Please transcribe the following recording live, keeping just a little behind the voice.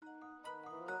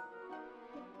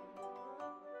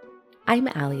I'm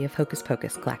Allie of Hocus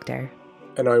Pocus Collector.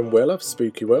 And I'm Will of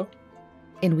Spooky Will.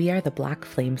 And we are the Black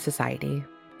Flame Society.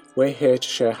 We're here to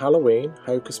share Halloween,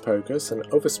 Hocus Pocus, and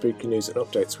other spooky news and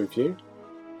updates with you,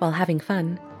 while having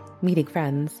fun, meeting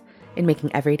friends, and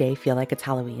making every day feel like it's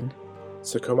Halloween.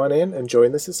 So come on in and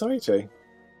join the society.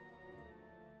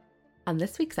 On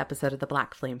this week's episode of the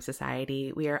Black Flame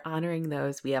Society, we are honoring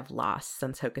those we have lost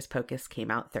since Hocus Pocus came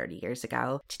out 30 years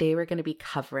ago. Today we're going to be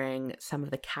covering some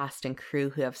of the cast and crew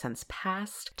who have since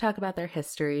passed, talk about their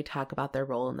history, talk about their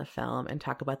role in the film, and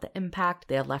talk about the impact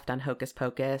they have left on Hocus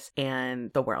Pocus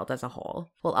and the world as a whole.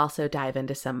 We'll also dive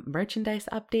into some merchandise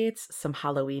updates, some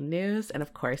Halloween news, and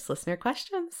of course, listener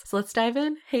questions. So let's dive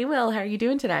in. Hey Will, how are you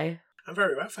doing today? I'm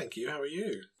very well, thank you. How are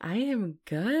you? I am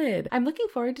good. I'm looking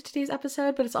forward to today's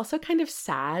episode, but it's also kind of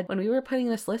sad when we were putting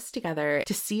this list together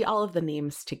to see all of the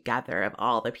names together of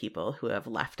all the people who have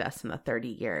left us in the 30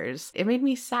 years. It made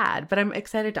me sad, but I'm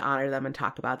excited to honor them and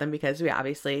talk about them because we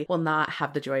obviously will not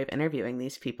have the joy of interviewing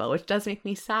these people, which does make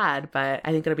me sad, but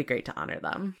I think it'll be great to honor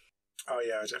them. Oh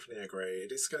yeah, I definitely agree.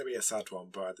 It is going to be a sad one,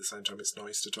 but at the same time it's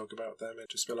nice to talk about them and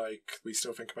just be like, we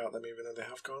still think about them even though they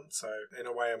have gone. So in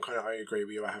a way, I agree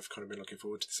with you. I have kind of been looking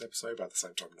forward to this episode, but at the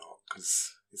same time not,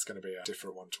 because it's going to be a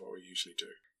different one to what we usually do.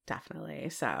 Definitely.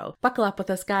 So buckle up with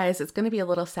us, guys. It's going to be a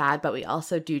little sad, but we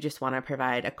also do just want to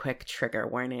provide a quick trigger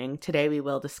warning. Today, we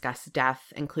will discuss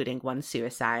death, including one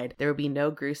suicide. There will be no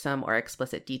gruesome or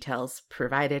explicit details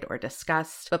provided or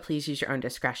discussed, but please use your own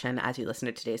discretion as you listen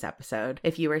to today's episode.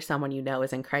 If you or someone you know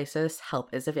is in crisis,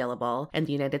 help is available. In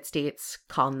the United States,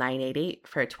 call 988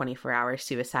 for a 24-hour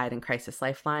suicide and crisis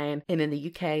lifeline. And in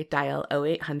the UK, dial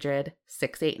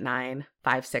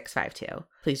 0800-689-5652.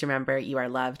 Please remember, you are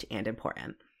loved and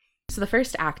important. So the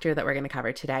first actor that we're going to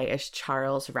cover today is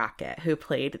Charles Rocket, who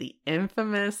played the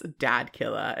infamous dad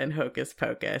killer in Hocus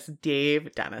Pocus,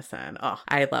 Dave Dennison. Oh,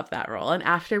 I love that role. And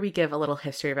after we give a little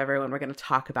history of everyone, we're going to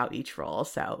talk about each role,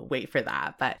 so wait for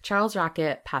that. But Charles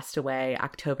Rocket passed away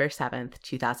October 7th,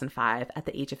 2005 at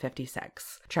the age of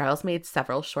 56. Charles made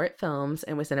several short films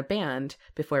and was in a band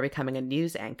before becoming a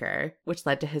news anchor, which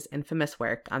led to his infamous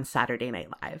work on Saturday Night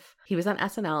Live. He was on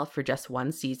SNL for just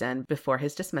one season before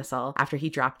his dismissal after he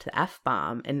dropped the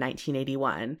F-bomb in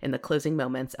 1981 in the closing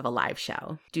moments of a live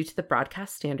show. Due to the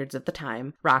broadcast standards of the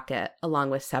time, Rocket, along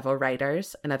with several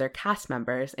writers and other cast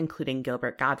members, including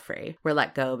Gilbert Gottfried, were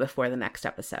let go before the next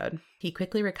episode. He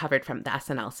quickly recovered from the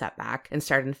SNL setback and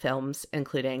starred in films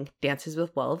including Dances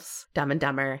with Wolves, Dumb and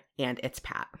Dumber, and It's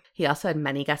Pat. He also had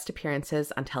many guest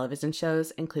appearances on television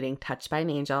shows, including Touched by an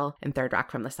Angel and Third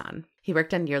Rock from the Sun. He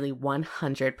worked on nearly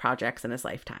 100 projects in his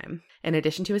lifetime. In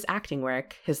addition to his acting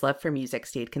work, his love for music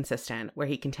stayed consistent, where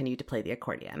he continued to play the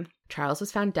accordion. Charles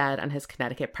was found dead on his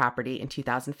Connecticut property in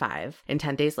 2005, and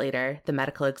 10 days later, the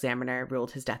medical examiner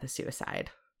ruled his death a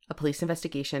suicide. A police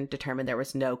investigation determined there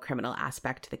was no criminal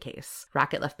aspect to the case.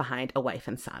 Rocket left behind a wife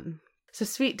and son. So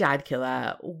Sweet Dad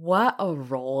Killer, what a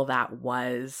role that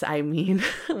was. I mean,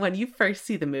 when you first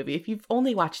see the movie, if you've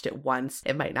only watched it once,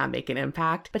 it might not make an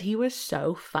impact, but he was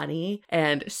so funny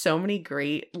and so many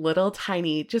great little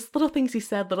tiny, just little things he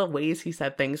said, little ways he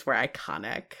said things were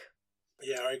iconic.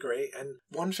 Yeah, I agree. And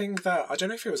one thing that, I don't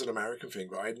know if it was an American thing,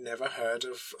 but I'd never heard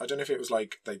of, I don't know if it was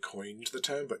like they coined the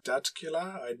term, but dad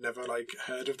killer, I'd never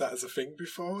heard of that as a thing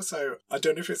before. So I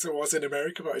don't know if it was in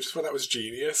America, but I just thought that was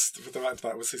genius for the fact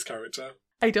that was his character.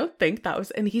 I don't think that was,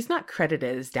 and he's not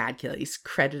credited as Dad Killer, he's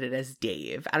credited as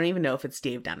Dave. I don't even know if it's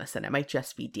Dave Dennison, it might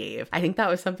just be Dave. I think that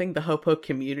was something the Hopo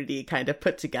community kind of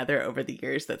put together over the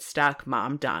years that stuck,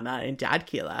 Mom Donna and Dad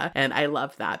Killer, and I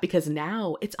love that because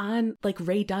now it's on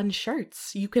Ray Dunn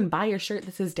shirts. You can buy your shirt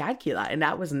that says Dad Killer, and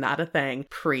that was not a thing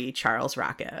pre-Charles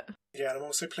Rocket. Yeah, and I'm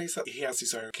also pleased that he has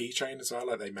his own keychain as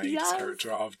well. They made his character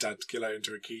of Dad Killer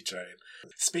into a keychain.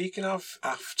 Speaking of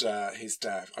after his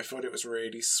death, I thought it was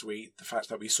really sweet the fact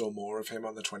that we saw more of him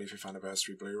on the 25th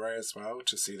anniversary Blu-ray as well,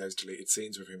 to see those deleted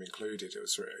scenes with him included. It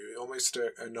was really, almost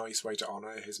a nice way to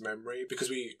honour his memory, because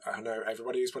I know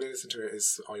everybody who's probably listening to it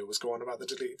I always go on about the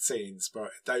deleted scenes,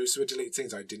 but those were deleted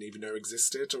scenes I didn't even know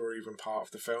existed or even part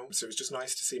of the film, so it was just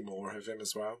nice to see more of him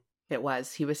as well. It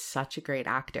was. He was such a great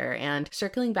actor. And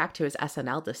circling back to his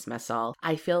SNL dismissal,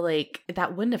 I feel like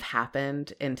that wouldn't have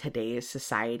happened in today's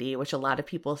society, which a lot of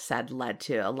people said led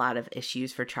to a lot of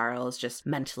issues for Charles, just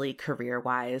mentally,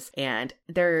 career-wise. And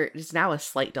there is now a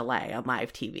slight delay on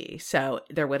live TV. So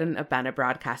there wouldn't have been a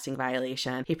broadcasting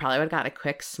violation. He probably would have got a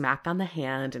quick smack on the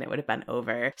hand and it would have been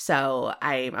over. So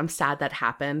I'm sad that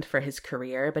happened for his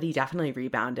career, but he definitely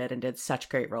rebounded and did such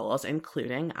great roles,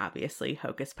 including, obviously,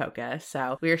 Hocus Pocus.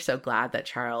 So we are so glad that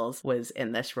Charles was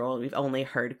in this role. We've only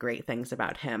heard great things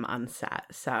about him on set.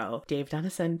 So Dave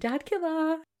Dennison, Dad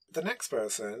Killer. The next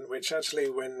person, which actually,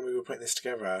 when we were putting this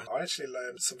together, I actually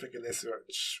learned something in this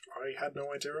which I had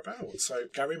no idea about. So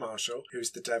Gary Marshall,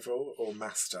 who's the devil or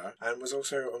master, and was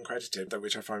also uncredited,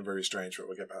 which I find very strange, but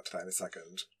we'll get back to that in a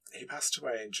second. He passed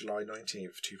away on July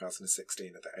 19th,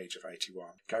 2016 at the age of 81.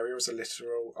 Gary was a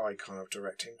literal icon of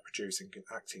directing, producing and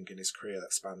acting in his career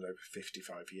that spanned over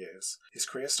 55 years. His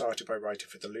career started by writing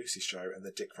for The Lucy Show and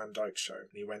The Dick Van Dyke Show, and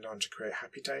he went on to create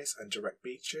Happy Days and direct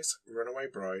Beaches, Runaway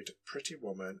Bride, Pretty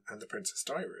Woman and The Princess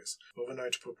Diaries. Other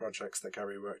notable projects that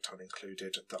Gary worked on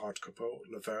included The Odd Couple,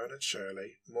 Laverne and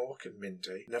Shirley, Mork and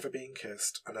Mindy, Never Been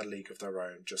Kissed and A League of Their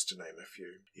Own, just to name a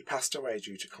few. He passed away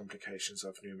due to complications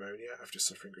of pneumonia after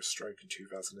suffering a stroke in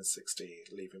 2016,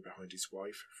 leaving behind his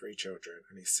wife, 3 children,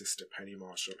 and his sister Penny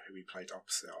Marshall, who he played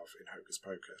opposite of in Hocus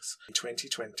Pocus. In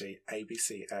 2020,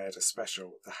 ABC aired a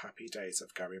special, The Happy Days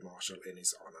of Gary Marshall, in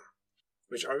his honour,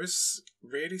 which I was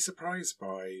really surprised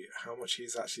by how much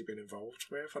he's actually been involved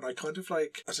with. And I kind of I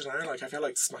feel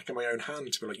like smacking my own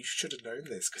hand to be like, you should have known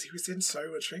this, because he was in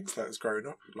so much things that I was growing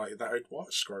up, that I'd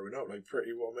watched growing up, like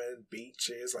Pretty Woman,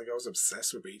 Beaches, I was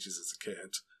obsessed with Beaches as a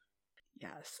kid.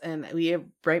 Yes, and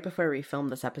right before we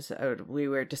filmed this episode, we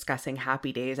were discussing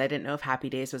Happy Days. I didn't know if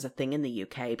Happy Days was a thing in the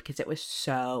UK because it was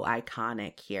so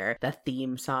iconic here. The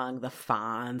theme song, the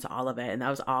Fonz, all of it, and that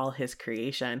was all his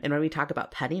creation. And when we talk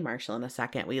about Penny Marshall in a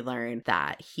second, we learned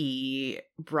that he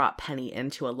brought Penny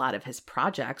into a lot of his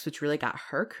projects, which really got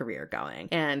her career going.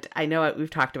 And I know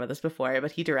we've talked about this before,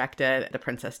 but he directed The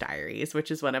Princess Diaries, which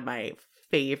is one of my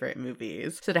favorite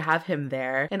movies. So to have him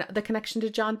there, and the connection to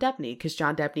John Debney, because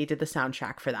John Debney did the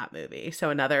soundtrack for that movie. So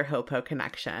another Hopo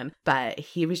connection. But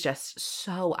he was just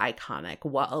so iconic.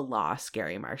 What a loss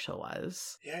Gary Marshall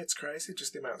was. Yeah, it's crazy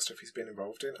just the amount of stuff he's been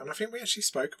involved in. And I think we actually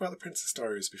spoke about The Princess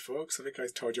Diaries before, because I think I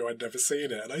told you I'd never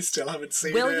seen it, and I still haven't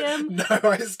seen William? it. No,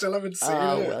 I still haven't seen it.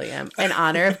 Oh, William. In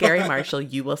honor of Gary Marshall,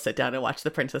 you will sit down and watch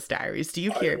The Princess Diaries. Do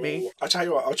you hear me? I'll tell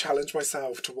you what, I'll challenge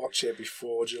myself to watch it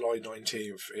before July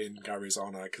 19th in Gary's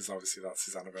honour, because obviously that's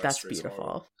his anniversary. That's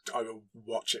beautiful. So I will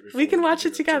watch it before. We can watch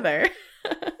it together.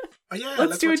 Oh, yeah,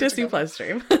 let's do a Disney Plus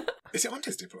stream. Is it on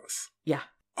Disney Plus? Yeah.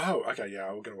 Oh, okay, yeah,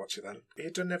 we're going to watch it then. He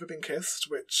had done Never Been Kissed,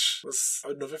 which was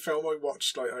another film I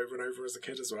watched over and over as a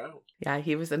kid as well. Yeah,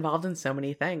 he was involved in so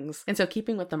many things. And so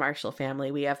keeping with the Marshall family,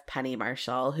 we have Penny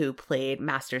Marshall, who played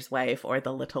Master's wife, or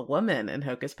the Little Woman in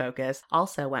Hocus Pocus,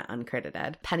 also went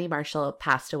uncredited. Penny Marshall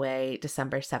passed away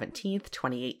December 17th,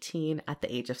 2018 at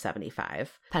the age of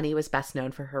 75. Penny was best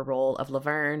known for her role of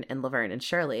Laverne in Laverne and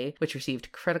Shirley, which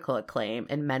received critical acclaim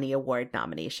and many award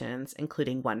nominations,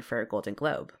 including one for a Golden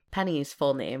Globe. Penny's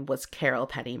full name was Carol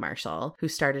Penny Marshall, who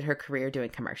started her career doing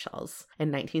commercials. In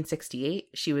 1968,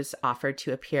 she was offered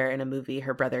to appear in a movie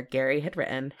her brother Gary had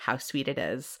written, How Sweet It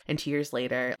Is, and 2 years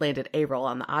later landed a role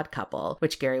on The Odd Couple,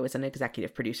 which Gary was an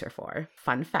executive producer for.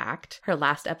 Fun fact, her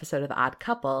last episode of The Odd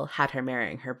Couple had her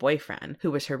marrying her boyfriend,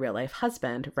 who was her real-life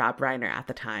husband, Rob Reiner at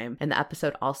the time, and the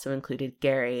episode also included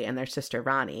Gary and their sister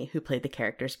Ronnie, who played the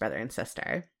characters' brother and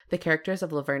sister. The characters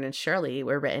of Laverne and Shirley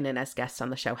were written in as guests on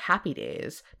the show Happy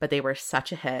Days, but they were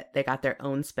such a hit, they got their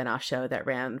own spin-off show that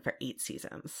ran for 8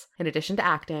 seasons. In addition to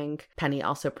acting, Penny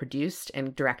also produced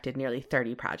and directed nearly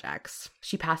 30 projects.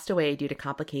 She passed away due to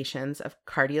complications of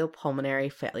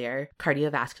cardiopulmonary failure,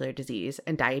 cardiovascular disease,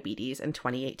 and diabetes in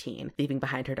 2018, leaving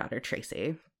behind her daughter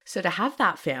Tracy. So to have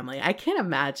that family, I can't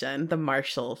imagine the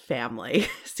Marshall family.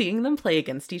 Seeing them play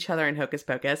against each other in Hocus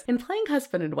Pocus and playing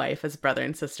husband and wife as brother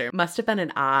and sister must have been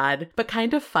an odd but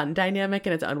kind of fun dynamic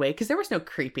in its own way, because there was no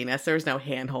creepiness, there was no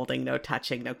hand-holding, no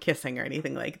touching, no kissing or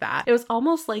anything like that. It was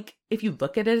almost like, if you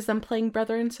look at it as them playing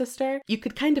brother and sister, you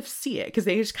could kind of see it, because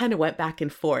they just kind of went back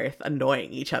and forth,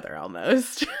 annoying each other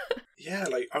almost. Yeah,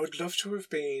 I would love to have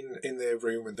been in the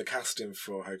room when the casting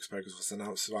for Hocus Pocus was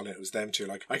announced as well, and it was them two.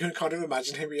 I can kind of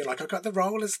imagine him being like, I got the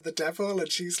role as the devil,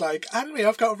 and she's like, and me,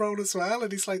 I've got a role as well.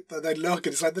 And he's like, they look,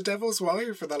 and it's like the devil's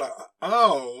wife, and they're like,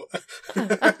 oh.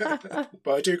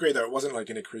 But I do agree, though, it wasn't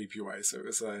in a creepy way, so it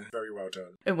was very well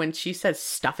done. And when she says,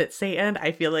 stuff it, Satan,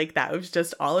 I feel like that was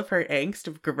just all of her angst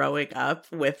of growing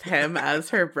up with him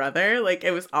as her brother.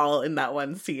 It was all in that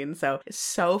one scene. So it's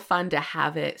so fun to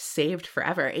have it saved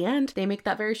forever. And they make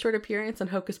that very short appearance in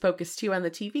Hocus Pocus 2 on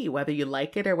the TV, whether you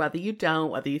like it or whether you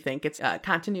don't, whether you think it's a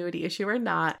continuity issue or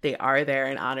not, they are there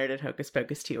and honored in Hocus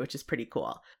Pocus 2, which is pretty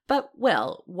cool. But,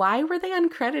 Will, why were they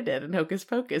uncredited in Hocus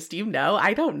Pocus? Do you know?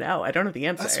 I don't know. I don't know the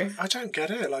answer. I don't get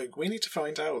it. We need to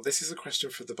find out. This is a question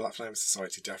for the Black Flame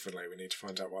Society, definitely. We need to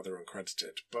find out why they're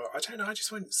uncredited. But I don't know, I just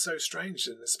find it so strange,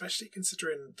 and especially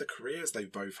considering the careers they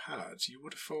both had, you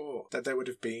would have thought that they would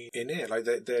have been in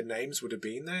it. Their names would have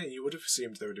been there. You would have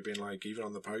assumed there would have been like even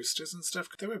on the posters and stuff.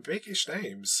 They were biggish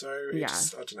names, so I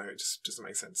don't know, it just doesn't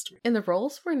make sense to me. And the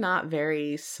roles were not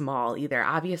very small either.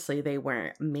 Obviously, they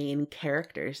weren't main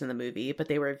characters in the movie, but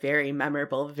they were very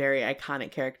memorable, very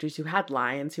iconic characters who had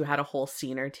lines, who had a whole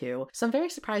scene or two. So I'm very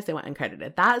surprised they went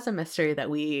uncredited. That is a mystery that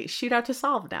we shoot out to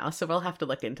solve now, so we'll have to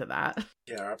look into that.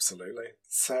 Yeah, absolutely.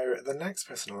 So the next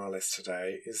person on our list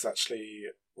today is actually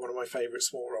one of my favourite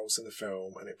small roles in the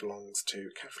film, and it belongs to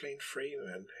Kathleen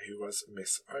Freeman, who was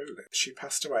Miss Olin. She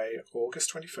passed away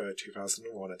August 23rd,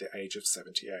 2001 at the age of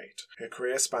 78. Her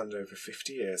career spanned over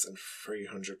 50 years and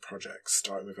 300 projects,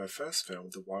 starting with her first film,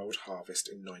 The Wild Harvest,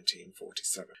 in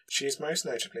 1947. She is most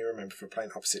notably remembered for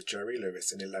playing opposite Jerry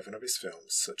Lewis in 11 of his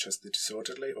films, such as The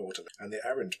Disorderly Orderly and The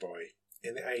Errand Boy.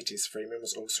 In the 80s, Freeman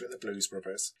was also in the Blues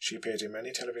Brothers. She appeared in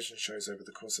many television shows over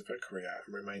the course of her career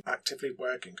and remained actively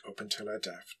working up until her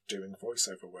death, doing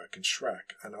voiceover work in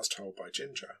Shrek and As Told by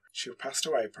Ginger. She passed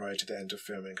away prior to the end of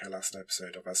filming her last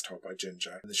episode of As Told by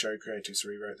Ginger, and the show creators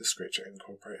rewrote the script to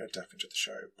incorporate her death into the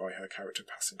show by her character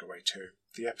passing away too.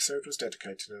 The episode was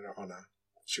dedicated in her honour.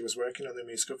 She was working on the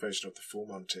musical version of The Full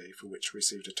Monty, for which she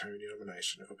received a Tony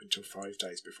nomination up until 5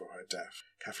 days before her death.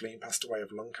 Kathleen passed away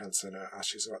of lung cancer, and her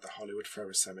ashes are at the Hollywood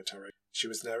Forest Cemetery. She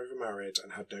was never married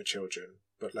and had no children,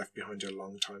 but left behind her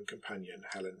longtime companion,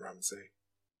 Helen Ramsey.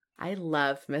 I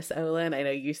love Miss Olin. I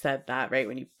know you said that right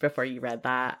before you read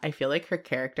that. I feel like her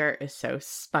character is so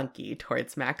spunky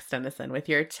towards Max Dennison with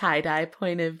your tie-dye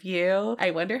point of view.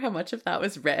 I wonder how much of that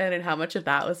was written and how much of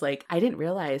that was like, I didn't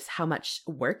realize how much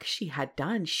work she had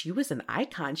done. She was an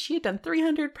icon. She had done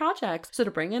 300 projects. So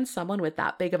to bring in someone with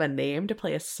that big of a name to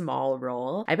play a small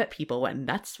role, I bet people went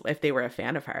nuts if they were a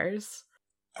fan of hers.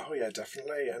 Oh yeah,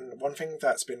 definitely. And one thing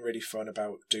that's been really fun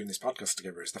about doing this podcast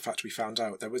together is the fact we found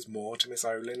out there was more to Miss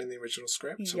Olin in the original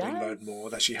script. So we learned more,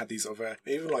 that she had these other,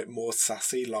 even like more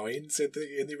sassy lines in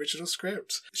the original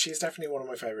script. She's definitely one of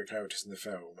my favourite characters in the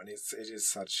film, and it is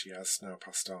sad she has now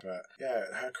passed on. But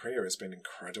yeah, her career has been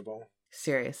incredible.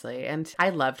 Seriously. And I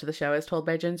loved the show As Told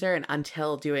by Ginger, and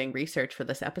until doing research for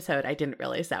this episode, I didn't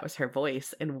realize that was her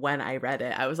voice. And when I read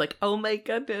it, I was like, oh my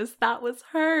goodness, that was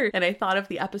her. And I thought of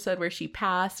the episode where she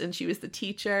passed and she was the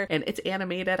teacher, and it's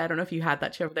animated. I don't know if you had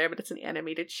that show over there, but it's an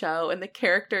animated show, and the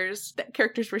characters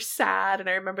were sad. And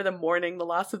I remember them mourning the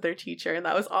loss of their teacher, and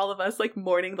that was all of us like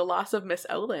mourning the loss of Miss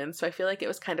Olin. So I feel like it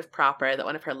was kind of proper that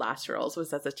one of her last roles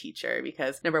was as a teacher,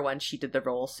 because number one, she did the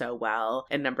role so well,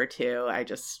 and number two,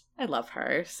 I love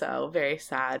her, so very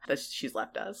sad that she's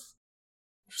left us.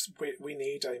 We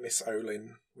need a Miss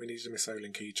Olin. We need a Miss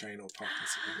Olin keychain or pop or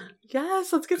something.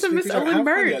 Yes, let's get some Miss Olin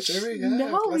merch. Yet, do we? Yeah,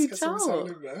 no, we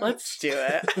don't. Let's do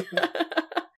it.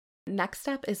 Next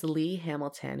up is Lee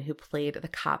Hamilton, who played the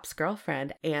cop's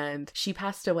girlfriend, and she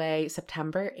passed away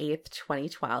September 8th,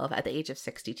 2012 at the age of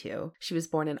 62. She was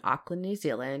born in Auckland, New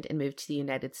Zealand, and moved to the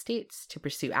United States to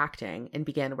pursue acting and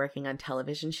began working on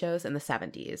television shows in the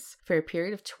 70s. For a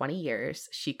period of 20 years,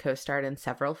 she co-starred in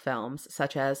several films,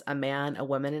 such as A Man, a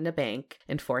Woman in a Bank,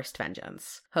 and Forced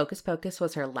Vengeance. Hocus Pocus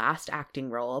was her last acting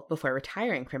role before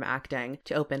retiring from acting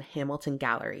to open Hamilton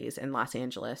Galleries in Los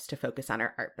Angeles to focus on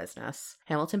her art business.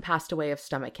 Hamilton passed away of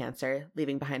stomach cancer,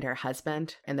 leaving behind her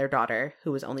husband and their daughter,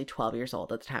 who was only 12 years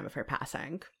old at the time of her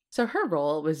passing. So her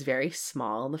role was very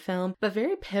small in the film, but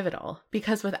very pivotal,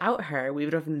 because without her, we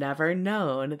would have never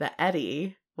known that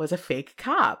Eddie was a fake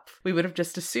cop. We would have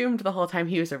just assumed the whole time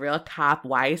he was a real cop.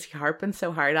 Why is he harping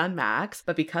so hard on Max?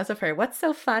 But because of her, what's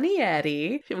so funny,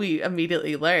 Eddie? We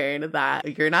immediately learn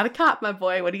that you're not a cop, my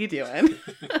boy. What are you doing?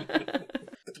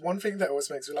 One thing that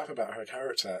always makes me laugh about her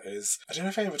character is, I don't know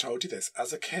if I ever told you this,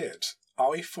 as a kid,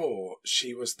 I thought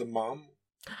she was the mom.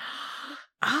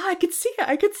 I could see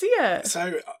it.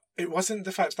 So it wasn't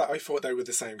the fact that I thought they were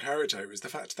the same character, it was the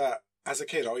fact that as a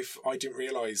kid, I didn't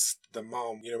realise the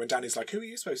mom, when Danny's like, who are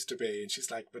you supposed to be? And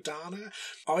she's like, Madonna.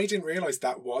 I didn't realise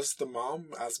that was the mom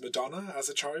as Madonna as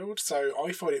a child. So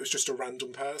I thought it was just a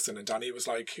random person. And Danny was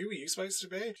like, who are you supposed to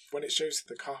be? When it shows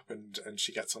the cop and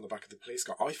she gets on the back of the police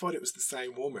car, I thought it was the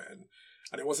same woman.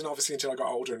 And it wasn't obviously until I got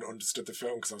older and understood the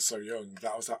film, because I was so young,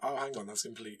 that I was like, oh, hang on, that's a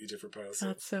completely different person.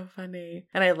 That's so funny.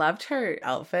 And I loved her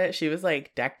outfit. She was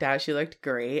like decked out. She looked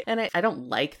great. And I don't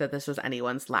like that this was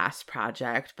anyone's last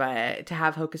project, but to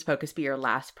have Hocus Pocus be your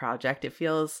last project, it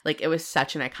feels like it was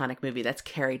such an iconic movie that's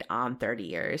carried on 30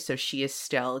 years. So she is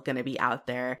still going to be out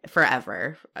there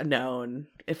forever known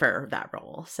for that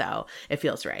role. So it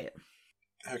feels right.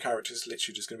 Her character is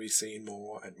literally just going to be seen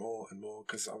more and more and more,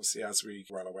 because obviously, as we're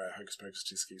well aware, Hocus Pocus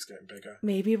just keeps getting bigger.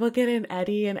 Maybe we'll get an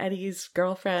Eddie and Eddie's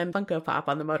girlfriend Funko Pop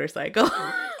on the motorcycle.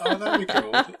 Oh, that'd be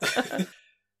cool.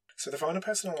 So the final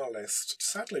person on our list,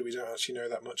 sadly we don't actually know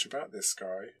that much about this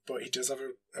guy, but he does have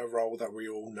a role that we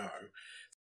all know.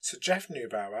 So Jeff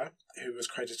Neubauer, who was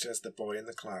credited as the boy in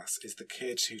the class, is the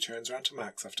kid who turns around to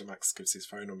Max after Max gives his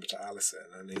phone number to Alison,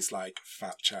 and he's like,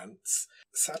 fat chance.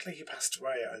 Sadly, he passed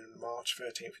away on March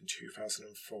 13th in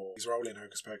 2004. His role in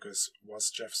Hocus Pocus was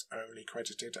Jeff's only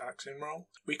credited acting role.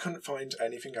 We couldn't find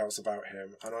anything else about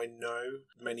him, and I know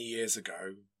many years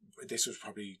ago, this was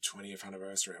probably 20th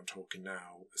anniversary I'm talking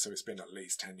now, so it's been at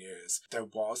least 10 years. There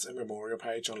was a memorial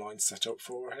page online set up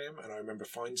for him, and I remember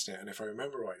finding it, and if I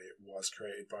remember right, it was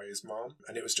created by his mom,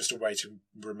 and it was just a way to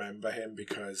remember him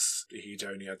because he'd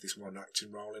only had this one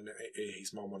acting role, and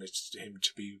his mom wanted him to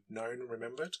be known and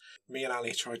remembered. Me and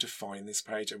Ali tried to find this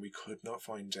page, and we could not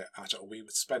find it at all. We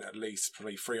spent at least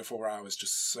probably 3 or 4 hours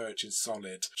just searching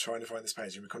solid, trying to find this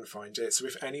page, and we couldn't find it. So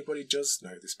if anybody does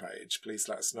know this page, please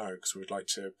let us know, because we would like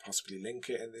to possibly link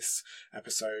it in this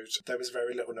episode. There was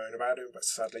very little known about him, but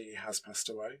sadly he has passed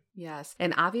away. Yes.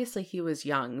 And obviously he was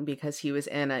young because he was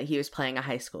playing a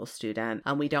high school student.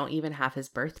 We don't even have his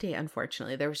birthday,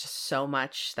 unfortunately. There was just so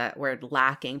much that we're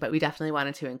lacking, but we definitely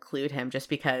wanted to include him just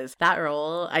because that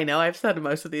role, I know I've said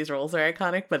most of these roles are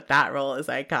iconic, but that role is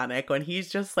iconic when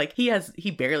he's just like,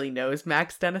 he barely knows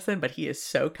Max Dennison, but he is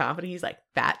so confident. He's like,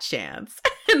 fat chance.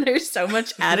 And there's so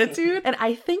much attitude. And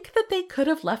I think that they could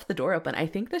have left the door open. I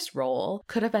think this role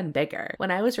could have been bigger. When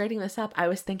I was writing this up, I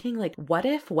was thinking like, what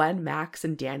if when Max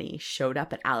and Danny showed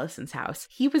up at Allison's house,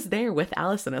 he was there with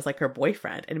Allison as like her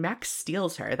boyfriend and Max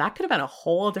steals her? That could have been a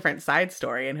whole different side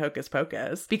story in Hocus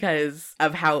Pocus because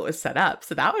of how it was set up.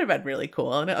 So that would have been really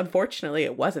cool. And unfortunately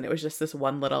it wasn't. It was just this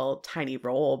one little tiny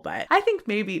role. But I think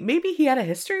maybe he had a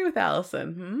history with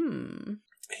Allison.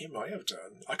 He might have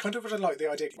done. I kind of would have liked the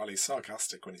idea, while he's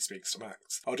sarcastic when he speaks to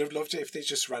Max. I would have loved it if they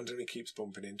just randomly keeps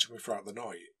bumping into him throughout the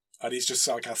night. And he's just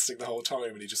sarcastic the whole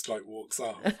time and he just like walks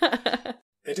off.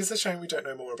 It is a shame we don't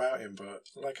know more about him, but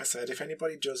like I said, if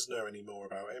anybody does know any more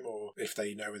about him or if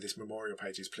they know where this memorial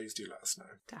page is, please do let us know.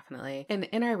 Definitely. And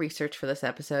in our research for this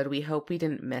episode, we hope we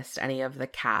didn't miss any of the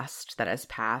cast that has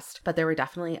passed, but there were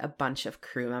definitely a bunch of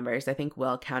crew members. I think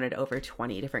Will counted over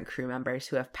 20 different crew members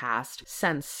who have passed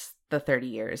since the 30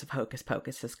 years of Hocus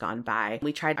Pocus has gone by.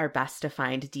 We tried our best to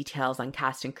find details on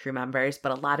cast and crew members,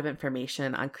 but a lot of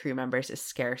information on crew members is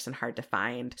scarce and hard to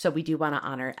find. So we do want to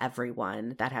honor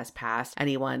everyone that has passed,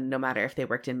 anyone, no matter if they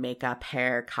worked in makeup,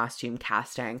 hair, costume,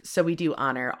 casting. So we do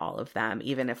honor all of them,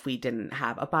 even if we didn't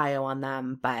have a bio on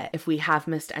them. But if we have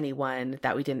missed anyone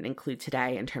that we didn't include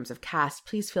today in terms of cast,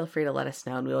 please feel free to let us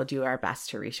know and we will do our best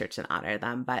to research and honor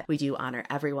them. But we do honor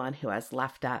everyone who has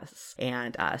left us,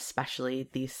 and especially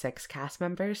these 6 cast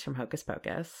members from Hocus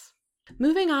Pocus.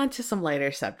 Moving on to some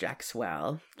lighter subjects,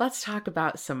 let's talk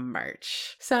about some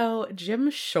merch. So,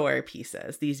 Jim Shore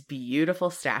pieces, these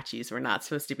beautiful statues were not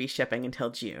supposed to be shipping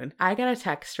until June. I got a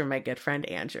text from my good friend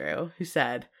Andrew who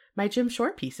said, my Jim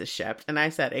Shore piece is shipped. And I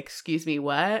said, excuse me,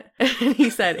 what? And he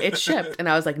said, it's shipped. And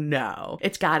I was like, no,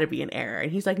 it's got to be an error.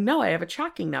 And he's like, no, I have a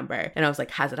tracking number. And I was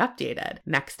like, has it updated?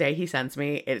 Next day he sends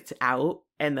me, it's out.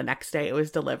 And the next day it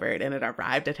was delivered and it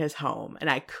arrived at his home. And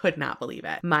I could not believe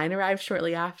it. Mine arrived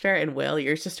shortly after. And Will,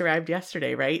 yours just arrived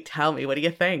yesterday, right? Tell me, what do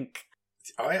you think?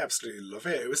 I absolutely love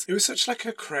it. It was such like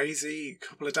a crazy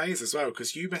couple of days as well,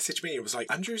 because you messaged me and was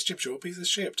like, Andrew's Jim Shore piece is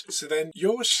shipped. So then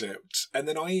yours shipped, and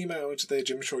then I emailed the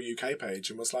Jim Shore UK page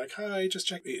and was like, hi, just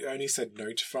check. It only said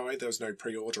notified, there was no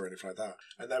pre-order or anything like that.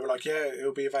 And they were like, yeah,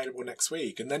 it'll be available next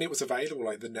week. And then it was available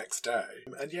like the next day.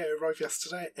 And yeah, it arrived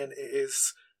yesterday, and it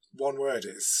is... one word,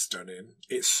 it's stunning.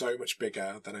 It's so much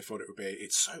bigger than I thought it would be.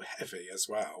 It's so heavy as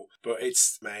well, but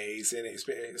it's amazing.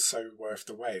 It's so worth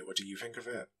the wait. What do you think of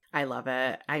it? I love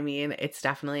it. I mean, it's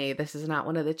definitely, this is not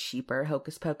one of the cheaper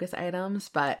Hocus Pocus items,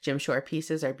 but Jim Shore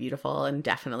pieces are beautiful, and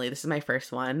definitely, this is my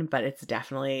first one, but it's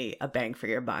definitely a bang for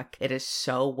your buck. It is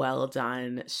so well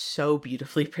done, so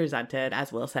beautifully presented.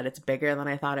 As Will said, it's bigger than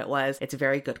I thought it was. It's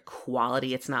very good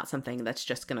quality. It's not something that's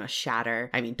just gonna shatter.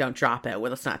 I mean, don't drop it. Well,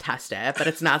 let's not test it, but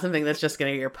it's not something that's just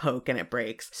gonna poke and it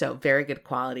breaks. So very good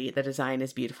quality. The design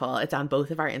is beautiful. It's on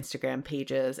both of our Instagram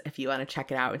pages if you want to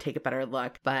check it out and take a better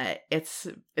look, but it's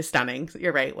stunning.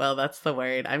 You're right, Will, that's the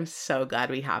word. I'm so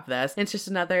glad we have this. It's just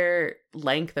another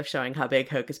length of showing how big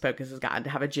Hocus Pocus has gotten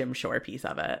to have a Jim Shore piece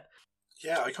of it.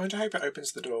 Yeah, I kind of hope it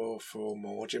opens the door for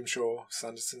more Jim Shore,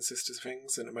 Sanderson sisters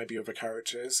things, and maybe other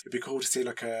characters. It'd be cool to see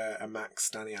like a Max,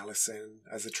 Danny, Allison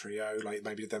as a trio, like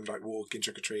maybe them like walking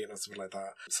trick-or-treating or something like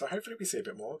that. So hopefully we see a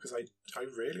bit more, because I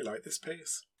really like this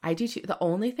piece. I do too. The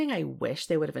only thing I wish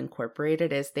they would have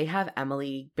incorporated is they have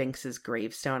Emily Binks's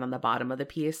gravestone on the bottom of the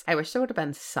piece. I wish there would have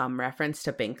been some reference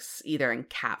to Binks either in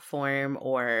cat form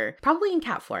or probably in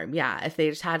cat form. Yeah, if they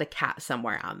just had a cat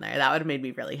somewhere on there, that would have made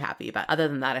me really happy. But other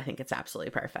than that, I think it's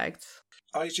absolutely perfect.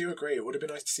 I do agree. It would have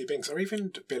been nice to see Binks, or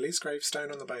even Billy's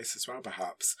gravestone on the base as well,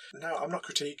 perhaps. No, I'm not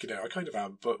critiquing it. I kind of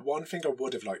am. But one thing I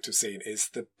would have liked to have seen is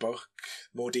the book,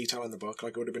 more detail in the book.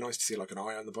 Like, it would have been nice to see like an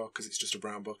eye on the book, because it's just a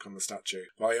brown book on the statue.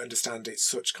 But I understand it's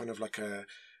such kind of like a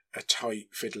tight,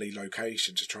 fiddly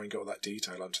location to try and get all that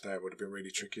detail onto there would have been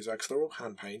really tricky as well, because they're all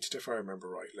hand-painted, if I remember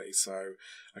rightly. So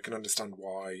I can understand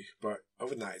why. But other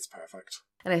than that, it's perfect.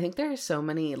 And I think there are so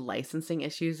many licensing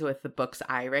issues with the book's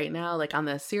eye right now. Like on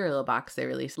the cereal box they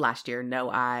released last year,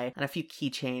 no eye. On a few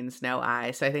keychains, no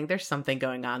eye. So I think there's something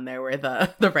going on there where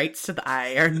the rights to the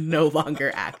eye are no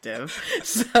longer active.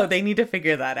 So they need to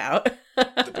figure that out.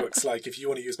 The book's like, if you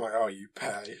want to use my eye, you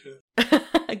pay.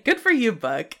 Good for you,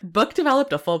 Book. Book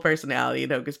developed a full personality in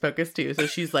Hocus Pocus too. So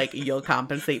she's like, you'll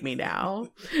compensate me now.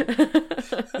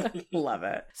 Love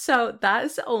it. So that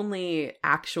is the only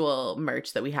actual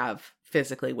merch that we have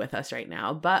physically with us right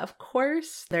now. But of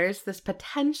course, there's this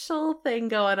potential thing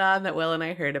going on that Will and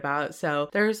I heard about. So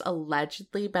there's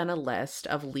allegedly been a list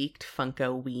of leaked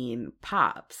Funkoween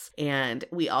pops. And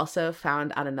we also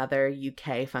found on another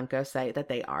UK Funko site that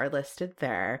they are listed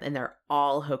there. And they're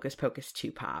all Hocus Pocus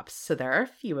 2 pops. So there are a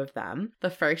few of them. The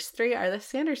first three are the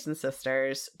Sanderson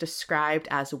sisters, described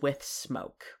as with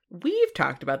smoke. We've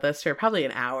talked about this for probably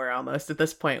an hour almost at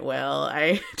this point, Will.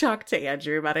 I talked to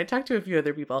Andrew about it. I talked to a few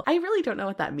other people. I really don't know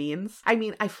what that means. I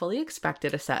mean, I fully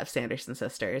expected a set of Sanderson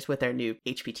sisters with their new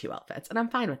HP2 outfits, and I'm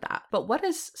fine with that. But what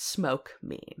does smoke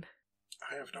mean?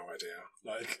 I have no idea.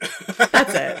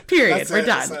 That's it. Period. We're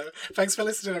done. So, thanks for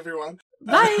listening, everyone.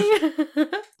 Bye.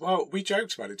 Well, we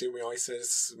joked about it, didn't we?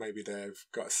 ISIS, maybe they've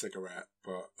got a cigarette,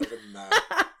 but other than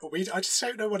that, I just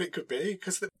don't know what it could be,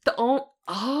 because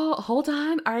hold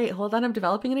on. All right, hold on. I'm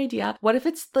developing an idea. What if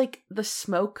it's like the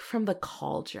smoke from the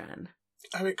cauldron?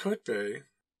 Oh, it could be.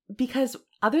 Because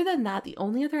other than that, the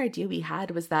only other idea we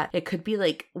had was that it could be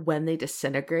like when they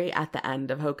disintegrate at the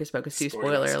end of Hocus Pocus 2,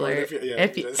 spoiler alert.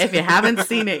 If you haven't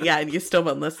seen it yet and you've still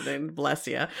been listening, bless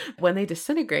you. When they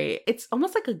disintegrate, it's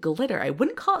almost like a glitter. I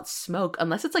wouldn't call it smoke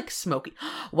unless it's like smoky.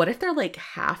 What if they're like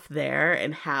half there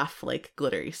and half like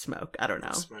glittery smoke? I don't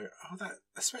know. Smoke. Oh,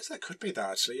 I suppose that could be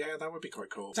that, actually. Yeah, that would be quite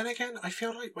cool. Then again, I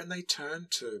feel like when they turn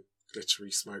to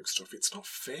glittery smoke stuff, it's not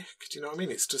thick. Do you know what I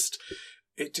mean? It's just...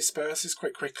 it disperses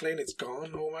quite quickly and it's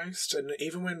gone almost. And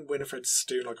even when Winifred's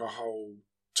doing like a whole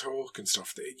talk and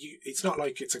stuff, it's not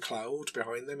like it's a cloud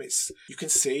behind them. You can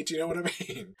see. Do you know what I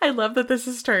mean? I love that this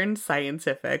has turned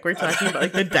scientific. We're talking about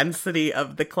like the density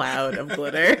of the cloud of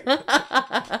glitter.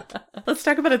 Let's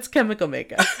talk about its chemical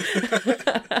makeup.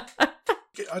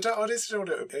 I honestly don't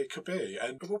know what it could be.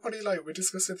 And we're probably we're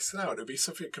discussing this now. It would be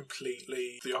something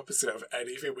completely the opposite of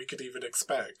anything we could even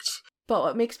expect. But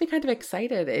what makes me kind of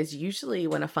excited is usually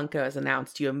when a Funko is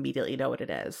announced, you immediately know what it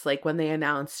is. Like when they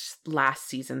announced last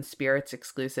season's Spirits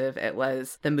exclusive, it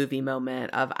was the movie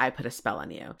moment of I Put a Spell on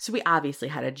You. So we obviously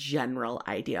had a general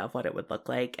idea of what it would look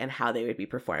like and how they would be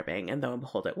performing. And lo and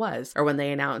behold, it was. Or when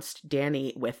they announced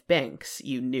Danny with Binks,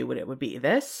 you knew what it would be.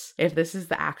 If this is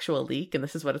the actual leak and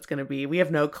this is what it's going to be, we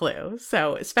have no clue.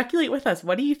 So speculate with us.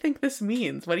 What do you think this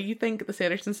means? What do you think the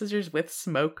Sanderson sisters with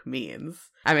smoke means?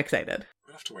 I'm excited.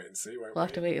 We'll have to wait and see. We'll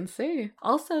have to wait and see.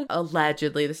 Also,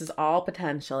 allegedly, this is all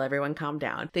potential. Everyone calm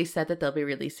down. They said that they'll be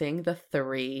releasing the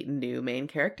 3 new main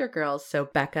character girls. So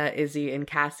Becca, Izzy, and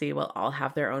Cassie will all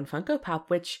have their own Funko Pop,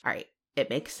 which, all right, it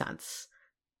makes sense.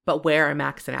 But where are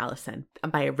Max and Allison?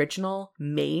 My original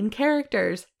main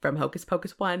characters from Hocus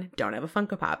Pocus 1 don't have a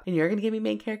Funko Pop. And you're going to give me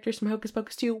main characters from Hocus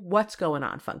Pocus 2? What's going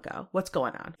on, Funko? What's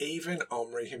going on? Even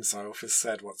Omri himself has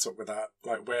said, what's up with that?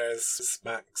 Where's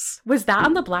Max? Was that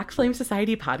on the Black Flame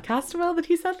Society podcast, Will, that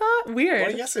he said that? Weird.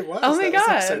 Well, yes, it was. Oh my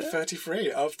God. Was episode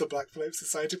 33 of the Black Flame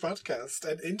Society podcast,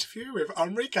 an interview with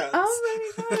Omri Katz.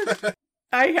 Oh my God.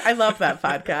 I love that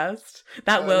podcast.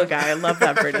 That Will guy. I love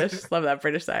that British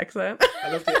accent.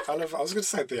 I was going to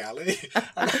say the alley.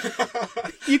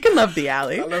 You can love the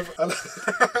alley. I love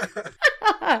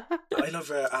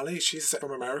Ali. She's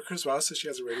from America as well, so she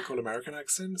has a really cool American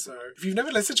accent. So if you've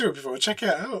never listened to her before, check it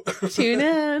out. Tune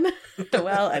in.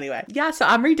 Well, anyway. Yeah, so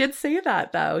Omri did say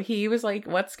that, though. He was like,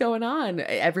 what's going on?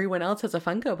 Everyone else has a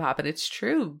Funko Pop, and it's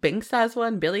true. Binks has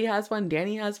one, Billy has one,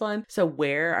 Danny has one. So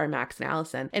where are Max and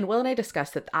Allison? And Will and I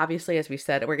discussed that, obviously, as we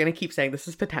said, we're going to keep saying this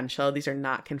is potential. These are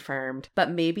not confirmed.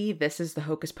 But maybe this is the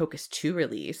Hocus Pocus 2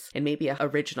 release, and maybe a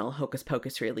original Hocus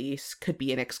Pocus release could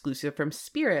be an exclusive from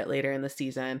Spirit later in the this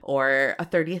season, or a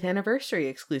 30th anniversary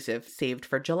exclusive saved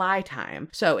for July time.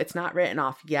 So it's not written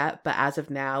off yet, but as of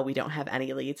now, we don't have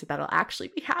any leads that'll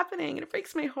actually be happening, and it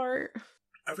breaks my heart.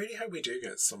 I really hope we do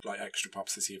get some extra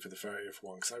pops this year for the 30th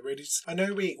one, because I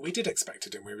know we did expect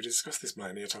it, didn't we? We discussed this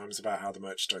many times about how the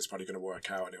merchandise is probably going to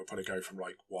work out, and it'll probably go from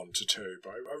 1 to 2,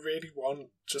 but I really want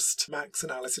just Max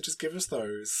and Alice to just give us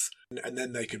those, and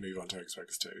then they can move on to Hocus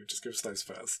Pocus 2. Just give us those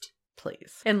first.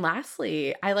 Please. And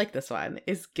lastly, I like this one,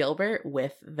 is Gilbert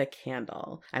with the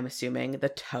candle. I'm assuming the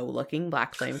toe-looking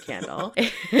black flame candle.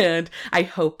 And I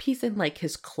hope he's in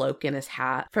his cloak and his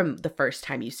hat from the first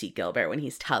time you see Gilbert when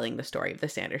he's telling the story of the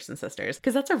Sanderson sisters,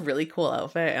 because that's a really cool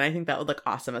outfit, and I think that would look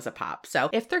awesome as a pop. So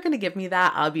if they're going to give me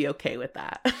that, I'll be okay with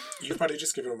that. You've probably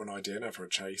just given them an idea now for a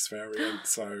chase variant,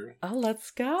 so... Oh, let's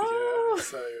go! Yeah,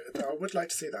 so I would like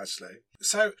to see that, actually.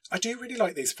 So I do really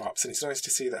like these pops, and it's nice to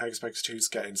see that Hocus Pocus 2's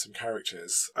getting some characters.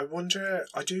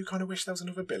 I do kind of wish there was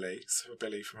another Billy, so a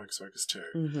Billy from Hocus Pocus 2.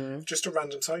 Mm-hmm. Just a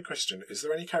random side question, is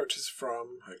there any characters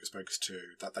from Hocus Pocus 2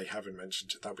 that we haven't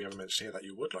mentioned here that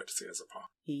you would like to see as a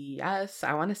pop? Yes,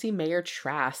 I want to see Mayor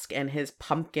Trask and his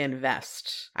pumpkin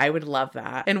vest. I would love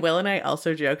that. And Will and I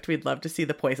also joked we'd love to see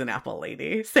the Poison Apple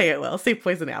lady. Say it, Will. Say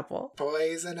Poison Apple.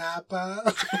 Poison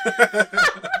Apple.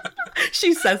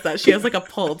 She says that. She has a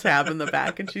pull tab in the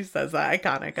back, and she says that.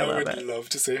 Iconic. I love it. I would love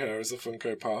to see her as a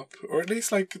Funko Pop. Or at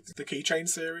least the Keychain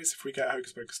series, if we get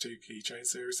Hocus Pocus 2 Keychain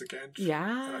series again.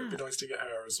 Yeah. It would be nice to get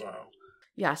her as well.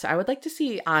 Yeah, so I would like to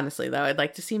see, honestly though, I'd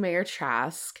like to see Mayor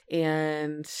Trask.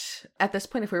 And at this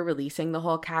point, if we're releasing the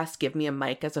whole cast, give me a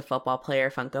Mike as a football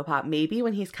player Funko Pop. Maybe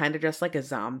when he's kind of just like a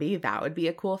zombie, that would be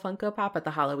a cool Funko Pop at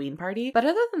the Halloween party. But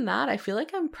other than that, I feel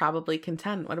like I'm probably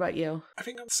content. What about you? I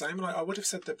think I'm the same. I would have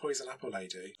said the Poison Apple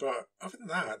lady. But other than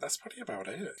that, that's probably about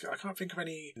it. I can't think of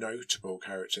any notable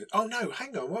characters. Oh no,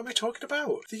 hang on. What am I talking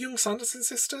about? The young Sanderson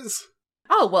sisters.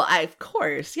 Oh, well, of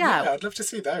course, yeah. I'd love to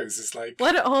see those. It's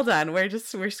What? Hold on,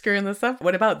 we're screwing this up.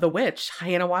 What about the witch,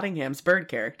 Hannah Waddingham's bird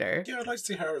character? Yeah, I'd like to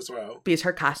see her as well. Because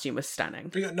her costume was stunning.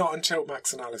 But yeah, not until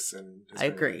Max and Allison.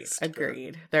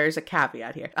 Agreed. There's a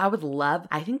caveat here.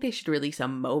 I think they should release a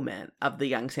moment of the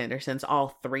young Sandersons,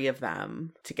 all 3 of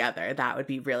them together. That would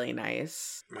be really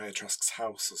nice. Mayor Trask's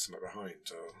house or something behind.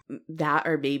 Or... That,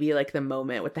 or maybe the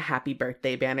moment with the happy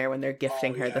birthday banner when they're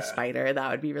gifting her the spider.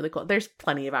 That would be really cool. There's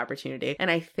plenty of opportunity. And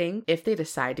I think if they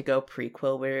decide to go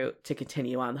prequel route to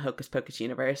continue on the Hocus Pocus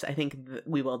universe, I think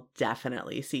we will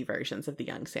definitely see versions of the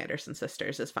young Sanderson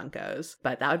sisters as Funkos.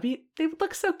 But they would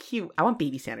look so cute. I want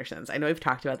baby Sandersons. I know we've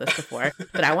talked about this before,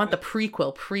 but I want the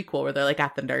prequel where they're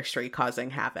at the nursery causing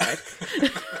havoc.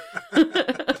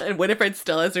 And Winifred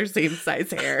still has her same size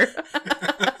hair.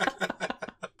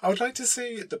 I would like to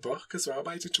see the book as well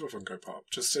made into a Funko Pop,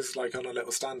 just as on a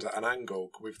little stand at an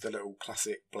angle with the little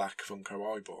classic black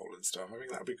Funko eyeball and stuff. I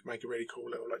think that would make a really cool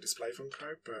little display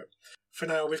Funko. But for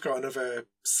now, we've got another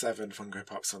 7 Funko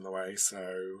Pops on the way,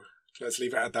 so let's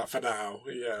leave it at that for now.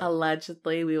 Yeah.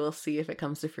 Allegedly, we will see if it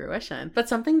comes to fruition. But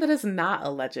something that is not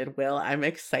alleged, Will, I'm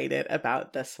excited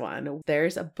about this one.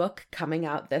 There's a book coming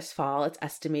out this fall. It's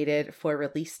estimated for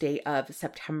release date of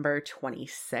September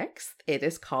 26th. It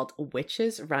is called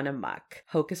Witches Run Amok,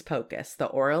 Hocus Pocus, The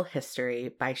Oral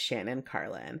History by Shannon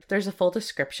Carlin. There's a full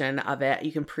description of it.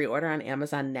 You can pre-order on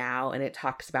Amazon now, and it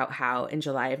talks about how in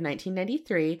July of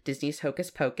 1993, Disney's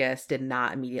Hocus Pocus did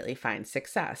not immediately find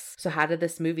success. So how did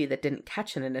this movie that didn't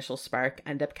catch an initial spark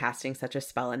end up casting such a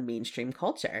spell in mainstream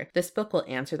culture? This book will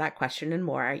answer that question and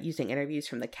more using interviews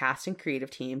from the cast and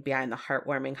creative team behind the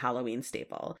heartwarming Halloween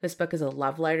staple. This book is a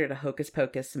love letter to Hocus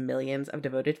Pocus' millions of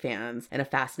devoted fans and a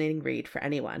fascinating read for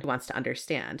anyone who wants to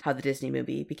understand how the Disney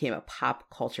movie became a pop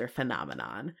culture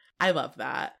phenomenon. I love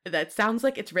that. That sounds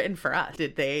like it's written for us.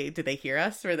 Did they hear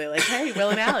us? Were they like, hey, Will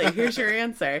and Allie, here's your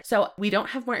answer? So we don't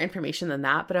have more information than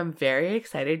that, but I'm very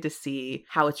excited to see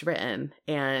how it's written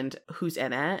and who's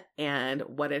in it and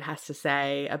what it has to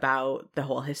say about the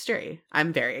whole history.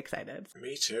 I'm very excited.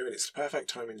 Me too, and it's the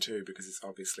perfect timing too because it's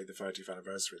obviously the 30th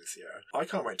anniversary this year. I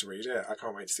can't wait to read it. I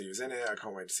can't wait to see who's in it. I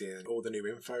can't wait to see all the new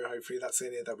info, hopefully that's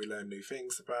in it, that we learn new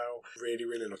things about. Really,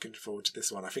 really looking forward to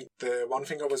this one. I think the one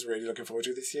thing I was really looking forward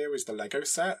to this year was the Lego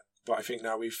set, but I think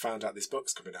now we've found out this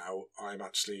book's coming out,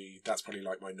 that's probably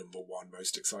my number 1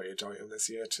 most excited item this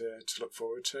year to look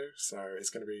forward to, so it's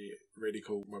going to be really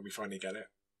cool when we finally get it.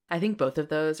 I think both of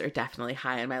those are definitely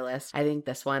high on my list. I think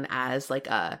this one as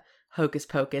a Hocus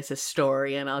Pocus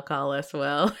historian, I'll call us,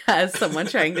 Will, as someone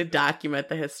trying to document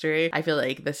the history. I feel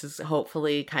like this is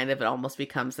hopefully kind of, it almost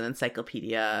becomes an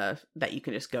encyclopedia that you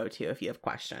can just go to if you have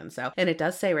questions. So, and it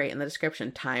does say right in the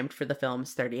description, timed for the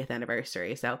film's 30th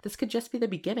anniversary. So this could just be the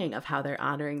beginning of how they're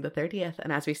honoring the 30th.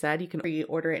 And as we said, you can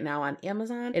pre-order it now on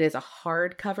Amazon. It is a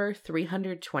hardcover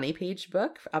 320-page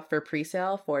book up for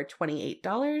pre-sale for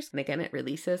 $28. And again, it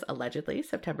releases allegedly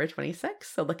September 26th.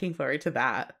 So looking forward to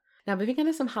that. Now, moving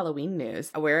into some Halloween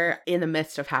news, we're in the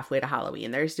midst of halfway to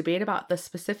Halloween. There's debate about the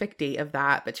specific date of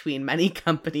that between many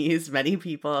companies, many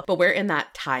people, but we're in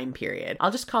that time period.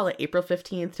 I'll just call it April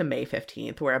 15th to May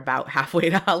 15th. We're about halfway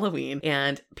to Halloween,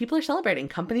 and people are celebrating.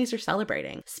 Companies are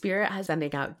celebrating. Spirit has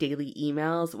sending out daily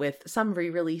emails with some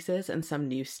re-releases and some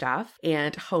new stuff,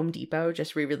 and Home Depot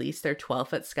just re-released their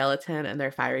 12-foot skeleton and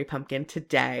their fiery pumpkin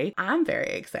today. I'm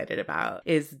very excited about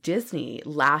is Disney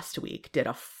last week did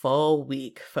a full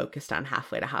week focused on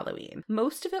halfway to Halloween.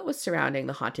 Most of it was surrounding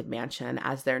the Haunted Mansion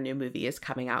as their new movie is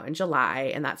coming out in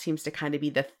July, and that seems to kind of be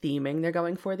the theming they're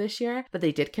going for this year. But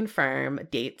they did confirm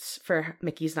dates for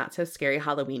Mickey's Not So Scary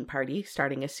Halloween Party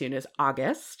starting as soon as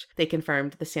August. They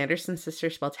confirmed the Sanderson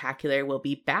Sisters Spectacular will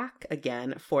be back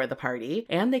again for the party,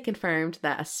 and they confirmed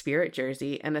that a Spirit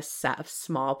jersey and a set of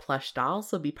small plush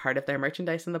dolls will be part of their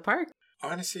merchandise in the park.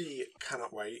 I honestly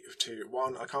cannot wait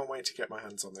I can't wait to get my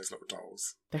hands on those little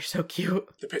dolls. They're so cute.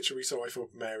 The picture we saw, I thought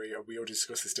Mary, we already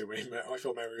discussed this, didn't we? I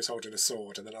thought Mary was holding a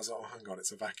sword, and then I was like, oh, hang on,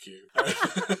 it's a vacuum.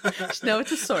 No,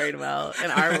 it's a sword, Will.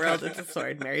 In our world, it's a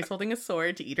sword. Mary's holding a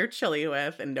sword to eat her chili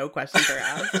with, and no questions are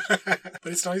asked.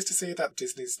 But it's nice to see that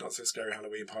Disney's Not So Scary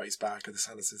Halloween Party's back, and the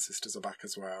Sanderson Sisters are back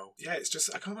as well. Yeah, it's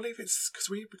just, I can't believe it's, because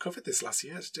we covered this last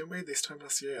year, didn't we? This time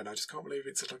last year, and I just can't believe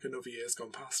it's like another year's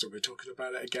gone past, and we're talking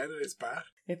about it again, and it's back.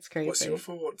 It's crazy. What's your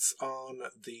thoughts on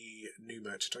the new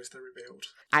merchandise they revealed?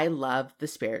 I love the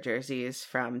Spirit jerseys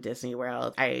from Disney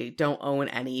World. I don't own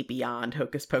any beyond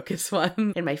Hocus Pocus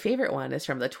one. And my favorite one is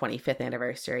from the 25th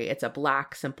anniversary. It's a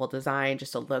black, simple design,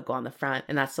 just a logo on the front.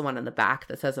 And that's the one on the back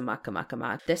that says Amok, Amok,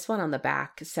 Amok. This one on the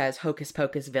back says Hocus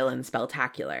Pocus Villain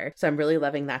Spectacular. So I'm really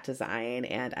loving that design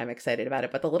and I'm excited about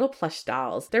it. But the little plush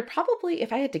dolls, they're probably,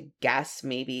 if I had to guess,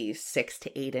 maybe 6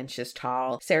 to 8 inches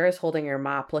tall. Sarah's holding her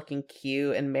mop looking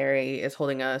cute and Mary is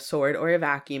holding a sword or a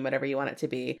vacuum, whatever you want it to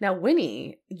be. Now,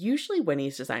 usually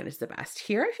Winnie's design is the best.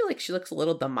 Here, I feel like she looks a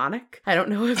little demonic. I don't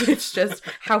know if it's just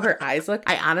how her eyes look.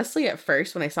 I honestly, at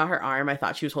first, when I saw her arm, I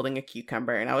thought she was holding a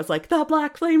cucumber, and I was like, the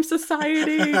Black Flame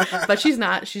Society! But she's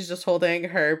not. She's just holding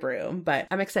her broom. But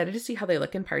I'm excited to see how they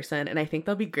look in person, and I think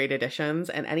they'll be great additions,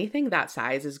 and anything that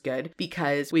size is good,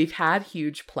 because we've had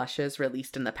huge plushes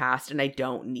released in the past, and I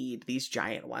don't need these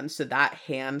giant ones. So that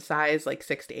hand size, like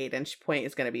 6 to 8 inch point,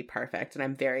 is going to be perfect, and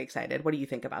I'm very excited. What do you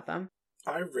think about them?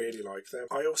 I really like them.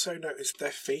 I also noticed their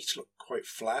feet look quite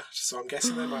flat, so I'm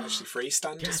guessing they might actually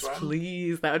freestand as well.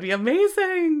 Please, that would be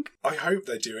amazing. I hope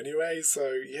they do anyway.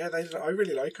 So yeah, I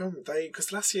really like them.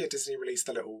 Because last year Disney released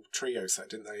the little trio set,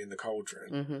 didn't they, in the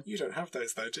Cauldron? Mm-hmm. You don't have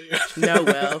those though, do you? No,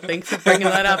 Will. Thanks for bringing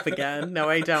that up again. No,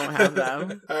 I don't have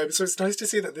them. So it's nice to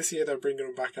see that this year they're bringing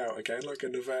them back out again, like a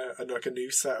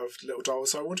new set of little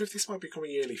dolls. So I wonder if this might become a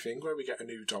yearly thing where we get a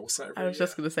new doll set every I was year.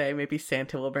 just going to say maybe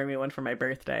Santa will bring me one for my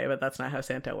birthday, but that's not how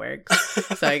Santa works.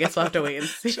 So I guess we'll have to wait and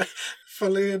see.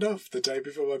 Funnily enough, the day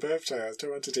before my birthday, I was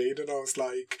talking to Dean and I was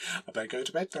like, I better go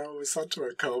to bed now, Santa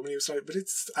won't come. And he was like, but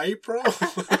it's April.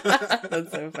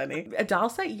 That's so funny. A doll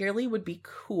set yearly would be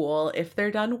cool if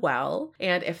they're done well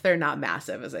and if they're not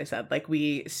massive, as I said. Like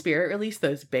Spirit released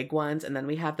those big ones, and then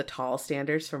we have the tall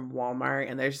Standers from Walmart,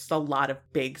 and there's just a lot of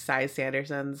big size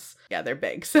Sandersons. Yeah, they're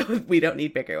big, so we don't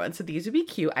need bigger ones. So these would be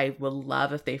cute. I would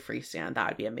love if they freestand.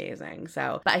 That would be amazing.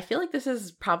 So, but I feel like this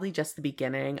is probably just the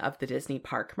beginning of the Disney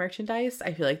park merchandise.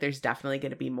 I feel like there's definitely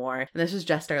going to be more. And this is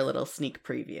just our little sneak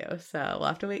preview. So we'll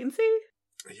have to wait and see.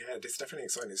 Yeah, it's definitely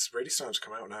exciting. It's really starting to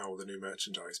come out now, all the new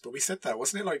merchandise. But we said that,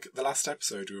 wasn't it like the last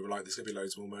episode we were like, there's going to be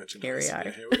loads more merchandise. Here we are.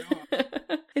 Yeah, here we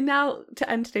are. And now, to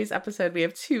end today's episode, we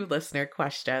have 2 listener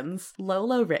questions.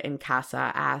 Lolo Written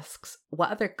Casa asks,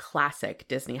 what other classic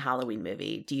Disney Halloween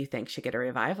movie do you think should get a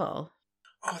revival?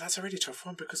 Oh, that's a really tough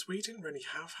one because we didn't really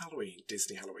have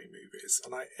Disney Halloween movies.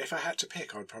 And if I had to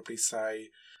pick, I'd probably say,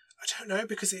 I don't know,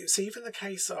 because it's even the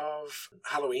case of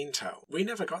Halloween Town. We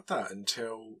never got that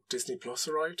until Disney Plus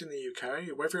arrived in the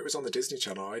UK. Whether it was on the Disney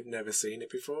Channel, I'd never seen it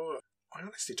before. I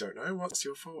honestly don't know. What's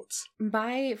your thoughts?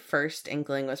 My first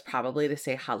inkling was probably to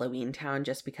say Halloween Town,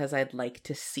 just because I'd like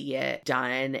to see it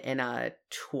done in a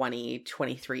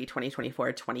 2023,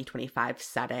 2024, 2025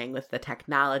 setting with the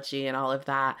technology and all of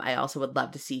that. I also would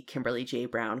love to see Kimberly J.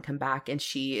 Brown come back, and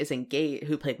she is engaged,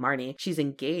 who played Marnie. She's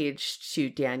engaged to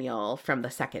Daniel from the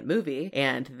second movie,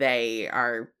 and they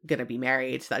are going to be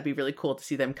married. So that'd be really cool to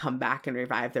see them come back and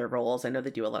revive their roles. I know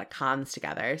they do a lot of cons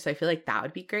together, so I feel like that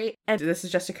would be great. And this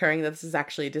is just occurring that this is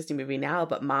actually a Disney movie now,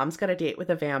 but Mom's Got a Date with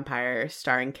a Vampire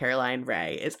starring Caroline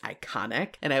Rhea is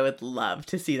iconic, and I would love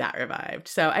to see that revived.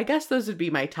 So I guess those would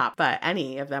be my top, but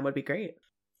any of them would be great.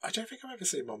 I don't think I've ever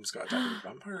seen Mom's Got a Date with a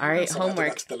Vampire. All right, homework.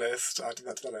 Adding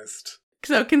that to the list.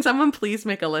 So can someone please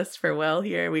make a list for Will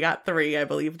here? We got 3, I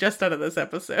believe, just out of this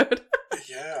episode.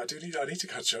 Yeah, I need to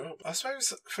catch up. I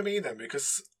suppose for me then,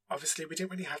 because obviously we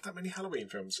didn't really have that many Halloween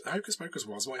films. Hocus Pocus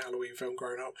was my Halloween film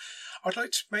growing up. I'd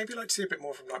maybe like to see a bit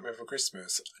more from Nightmare Before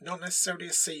Christmas. Not necessarily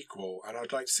a sequel, and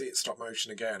I'd like to see it stop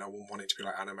motion again. I wouldn't want it to be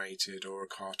like animated or a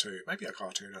cartoon. Maybe a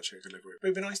cartoon actually I could live with. But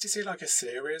it'd be nice to see like a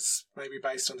series, maybe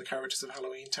based on the characters of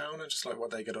Halloween Town and just like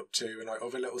what they get up to and like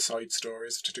other little side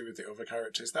stories to do with the other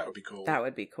characters. That would be cool. That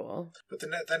would be cool. But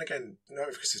then again, Nightmare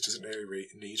Before Christmas doesn't really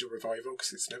need a revival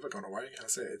because it's never gone away,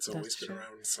 has it? It's always been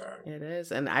around, so... It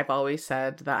is, and I've always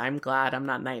said that I'm glad I'm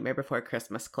not Nightmare Before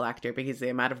Christmas collector, because the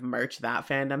amount of merch that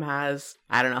fandom has,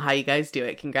 I don't know how you guys do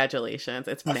it. Congratulations.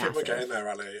 It's massive. I think we're getting there,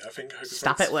 Ali. I think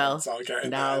Stop it, Will.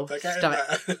 No, there. Stop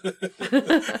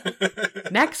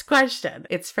it. Next question.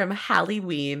 It's from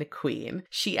Halloween Queen.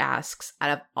 She asks,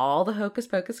 out of all the Hocus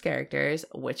Pocus characters,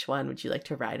 which one would you like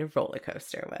to ride a roller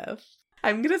coaster with?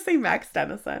 I'm going to say Max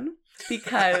Dennison,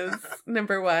 because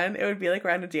number one, it would be like we're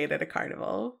on a date at a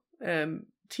carnival, and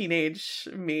teenage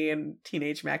me and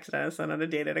teenage Max Dennison on a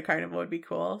date at a carnival would be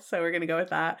cool. So we're going to go with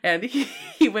that. And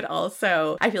he would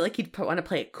also, I feel like he'd want to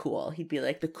play it cool. He'd be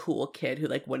like the cool kid who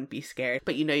like wouldn't be scared.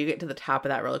 But you know, you get to the top of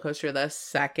that roller coaster, the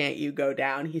second you go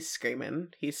down, he's screaming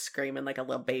like a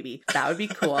little baby. That would be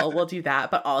cool. We'll do that.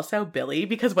 But also Billy,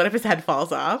 because what if his head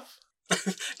falls off?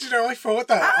 Do you know, I thought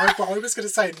that. I was going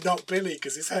to say not Billy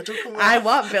because his head will come off. I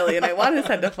want Billy and I want his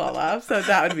head to fall off, so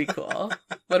that would be cool.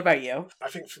 What about you? I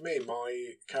think for me,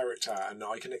 my character, and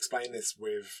I can explain this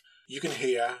with, you can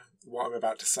hear what I'm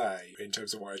about to say in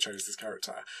terms of why I chose this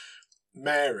character.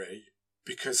 Mary,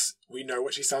 because we know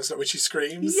what she sounds like when she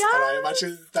screams. Yes! And I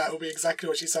imagine that will be exactly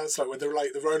what she sounds like when the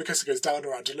roller coaster goes down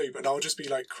around a loop, and I'll just be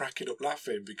like cracking up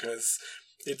laughing because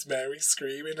it's Mary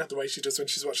screaming the way she does when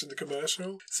she's watching the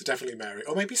commercial. So definitely Mary.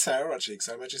 Or maybe Sarah, actually, because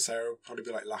I imagine Sarah would probably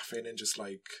be like laughing and just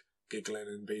like giggling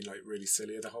and being like really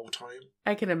silly the whole time.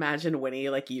 I can imagine Winnie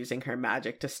like using her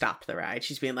magic to stop the ride.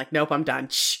 She's being like, nope, I'm done.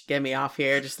 Shh, get me off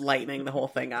here. Just lightening the whole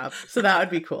thing up. So that would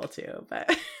be cool too.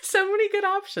 But so many good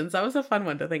options. That was a fun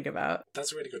one to think about.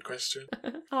 That's a really good question.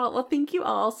 Oh, well, thank you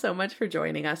all so much for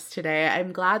joining us today.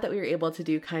 I'm glad that we were able to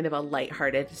do kind of a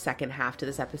lighthearted second half to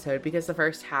this episode, because the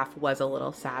first half was a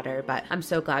little sadder, but I'm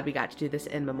so glad we got to do this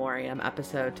in memoriam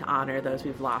episode to honor those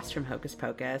we've lost from Hocus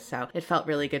Pocus. So it felt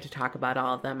really good to talk about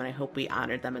all of them, and I hope we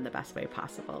honored them in the best way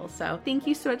possible. So thank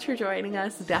you so much for joining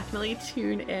us. Definitely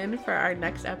tune in for our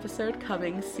next episode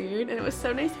coming soon. And it was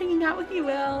so nice hanging out with you,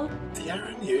 Will. Yeah,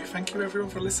 and you. Thank you everyone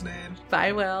for listening.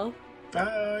 Bye, Will.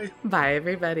 Bye. Bye,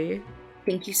 everybody.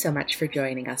 Thank you so much for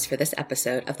joining us for this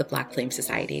episode of the Black Flame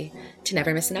Society. To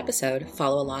never miss an episode,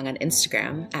 follow along on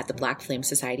Instagram at the Black Flame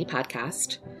Society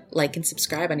Podcast, like and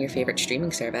subscribe on your favorite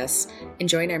streaming service, and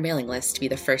join our mailing list to be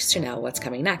the first to know what's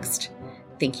coming next.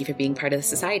 Thank you for being part of the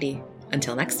society.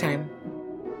 Until next time.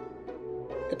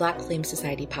 The Black Flame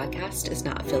Society Podcast is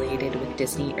not affiliated with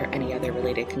Disney or any other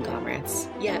related conglomerates.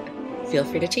 Yet, feel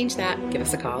free to change that. Give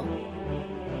us a call.